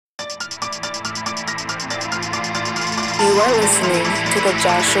You are listening to the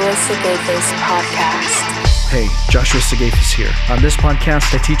Joshua Sigafus podcast. Hey, Joshua Sigafus here. On this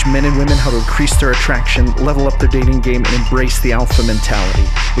podcast, I teach men and women how to increase their attraction, level up their dating game, and embrace the alpha mentality.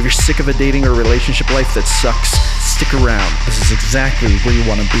 If you're sick of a dating or relationship life that sucks, stick around. This is exactly where you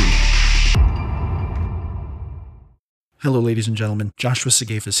want to be. Hello, ladies and gentlemen. Joshua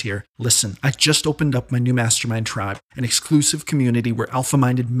Sigafus here. Listen, I just opened up my new Mastermind Tribe, an exclusive community where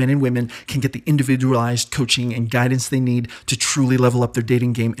alpha-minded men and women can get the individualized coaching and guidance they need to truly level up their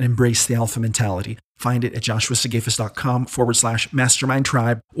dating game and embrace the alpha mentality. Find it at joshuasigafus.com/mastermind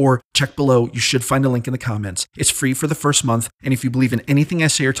tribe, or check below. You should find a link in the comments. It's free for the first month, and if you believe in anything I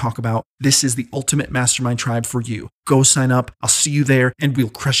say or talk about, this is the ultimate Mastermind Tribe for you. Go sign up. I'll see you there, and we'll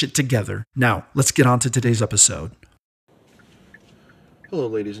crush it together. Now, let's get on to today's episode. Hello,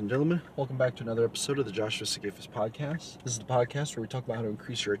 ladies and gentlemen. Welcome back to another episode of the Joshua Sigafus podcast. This is the podcast where we talk about how to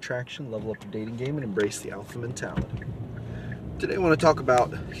increase your attraction, level up your dating game, and embrace the alpha mentality. Today I want to talk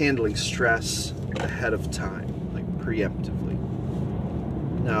about handling stress ahead of time, like preemptively.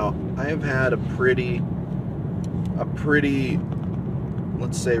 Now, I have had a pretty,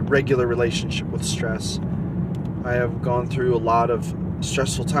 let's say, regular relationship with stress. I have gone through a lot of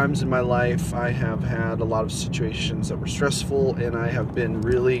stressful times in my life. I have had a lot of situations that were stressful, and I have been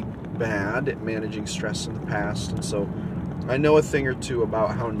really bad at managing stress in the past, and so I know a thing or two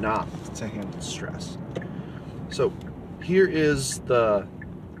about how not to handle stress. So here is the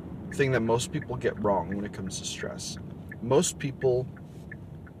thing that most people get wrong when it comes to stress. Most people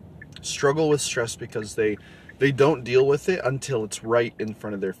struggle with stress because they don't deal with it until it's right in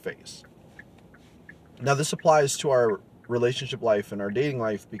front of their face. Now, this applies to our relationship life and our dating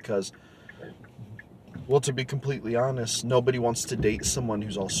life because, well, to be completely honest, nobody wants to date someone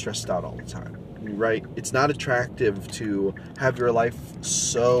who's all stressed out all the time, right? It's not attractive to have your life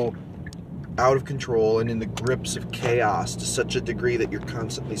so out of control and in the grips of chaos to such a degree that you're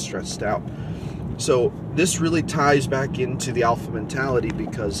constantly stressed out. So this really ties back into the alpha mentality,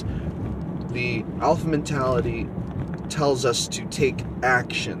 because the alpha mentality tells us to take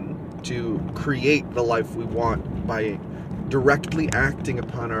action to create the life we want by directly acting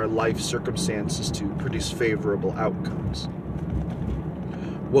upon our life circumstances to produce favorable outcomes.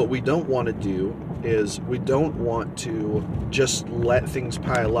 What we don't want to do is we don't want to just let things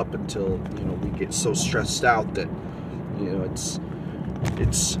pile up until, we get so stressed out that,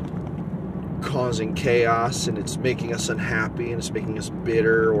 it's causing chaos and it's making us unhappy and it's making us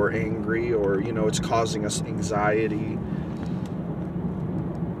bitter or angry, or, it's causing us anxiety.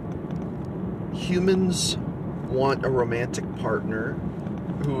 Humans want a romantic partner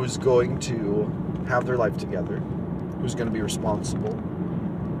who is going to have their life together, who's going to be responsible,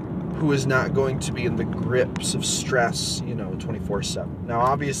 who is not going to be in the grips of stress, 24/7. Now,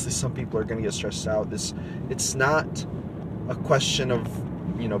 obviously, some people are going to get stressed out. It's not a question of,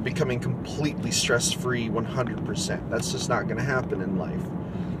 becoming completely stress-free 100%. That's just not going to happen in life.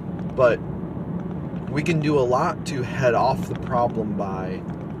 But we can do a lot to head off the problem by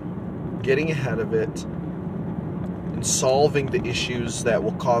getting ahead of it and solving the issues that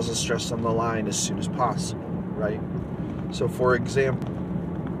will cause us stress on the line as soon as possible, right? So, for example,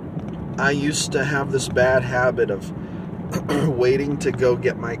 I used to have this bad habit of waiting to go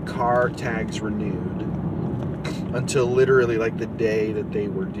get my car tags renewed until literally like the day that they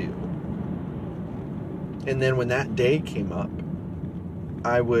were due. And then when that day came up,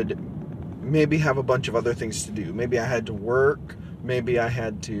 I would maybe have a bunch of other things to do. Maybe I had to work, maybe I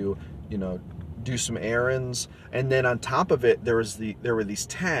had to, do some errands, and then on top of it there were these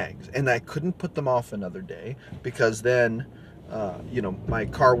tags, and I couldn't put them off another day because then my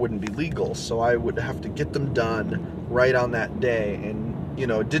car wouldn't be legal, so I would have to get them done right on that day. And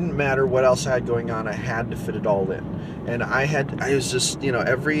it didn't matter what else I had going on, I had to fit it all in. And I was just,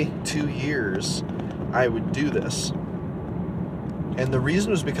 every 2 years I would do this, and the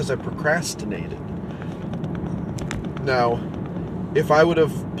reason was because I procrastinated. Now, if I would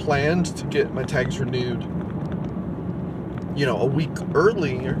have planned to get my tags renewed, a week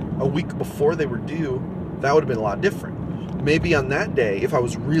earlier, a week before they were due, that would have been a lot different. Maybe on that day, if I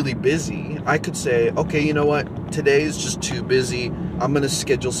was really busy, I could say, okay, you know what? Today's just too busy. I'm going to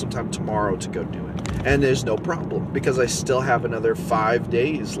schedule some time tomorrow to go do it. And there's no problem because I still have another 5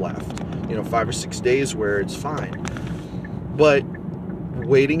 days left, 5 or 6 days where it's fine. But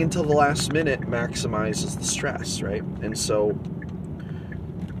waiting until the last minute maximizes the stress, right? And so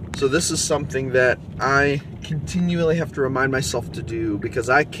this is something that I continually have to remind myself to do, because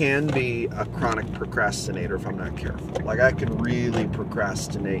I can be a chronic procrastinator if I'm not careful. Like, I can really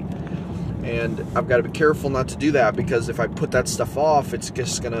procrastinate, and I've got to be careful not to do that, because if I put that stuff off, it's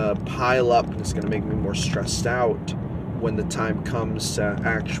just going to pile up and it's going to make me more stressed out when the time comes to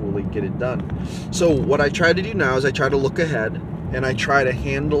actually get it done. So what I try to do now is I try to look ahead, and I try to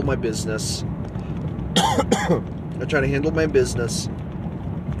handle my business. I try to handle my business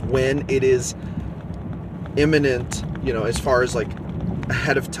when it is imminent, as far as like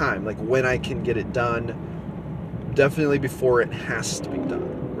ahead of time, like when I can get it done, definitely before it has to be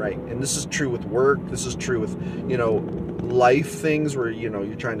done, right? And this is true with work. This is true with, life things where,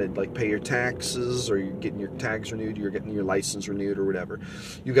 you're trying to like pay your taxes, or you're getting your tags renewed, you're getting your license renewed or whatever.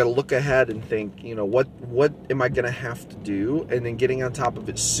 You got to look ahead and think, what am I going to have to do? And then getting on top of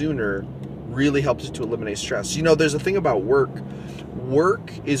it sooner really helps you to eliminate stress. There's a thing about work.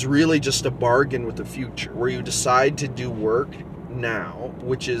 Work is really just a bargain with the future, where you decide to do work now,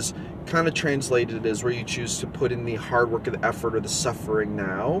 which is kind of translated as where you choose to put in the hard work or the effort or the suffering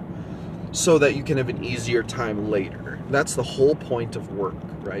now, so that you can have an easier time later. That's the whole point of work,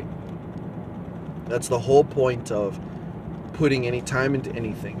 right? That's the whole point of putting any time into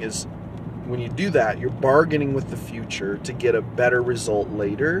anything, is when you do that, you're bargaining with the future to get a better result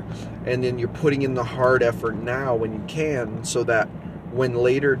later, and then you're putting in the hard effort now when you can, so that when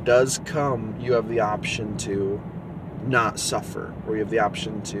later does come, you have the option to not suffer, or you have the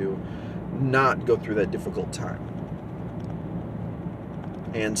option to not go through that difficult time.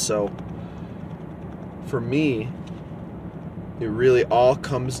 And so, for me, it really all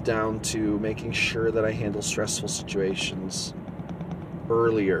comes down to making sure that I handle stressful situations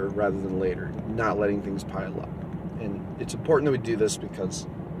earlier rather than later, not letting things pile up. And it's important that we do this, because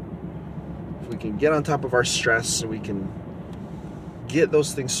if we can get on top of our stress and we can get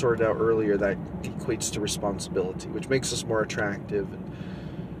those things sorted out earlier, that equates to responsibility, which makes us more attractive.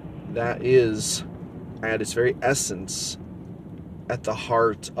 And that is, at its very essence, at the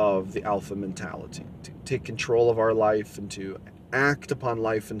heart of the alpha mentality, to take control of our life and to act upon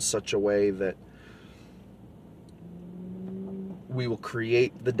life in such a way that we will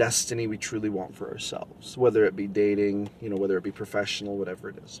create the destiny we truly want for ourselves, whether it be dating, whether it be professional, whatever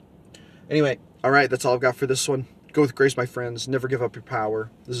it is. Anyway, all right, that's all I've got for this one. Go with grace, my friends. Never give up your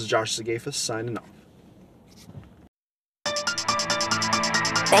power. This is Josh Sigafus signing off.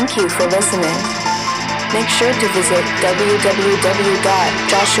 Thank you for listening. Make sure to visit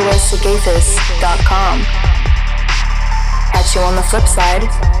www.joshuasigafus.com. Catch you on the flip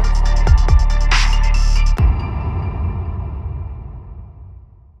side.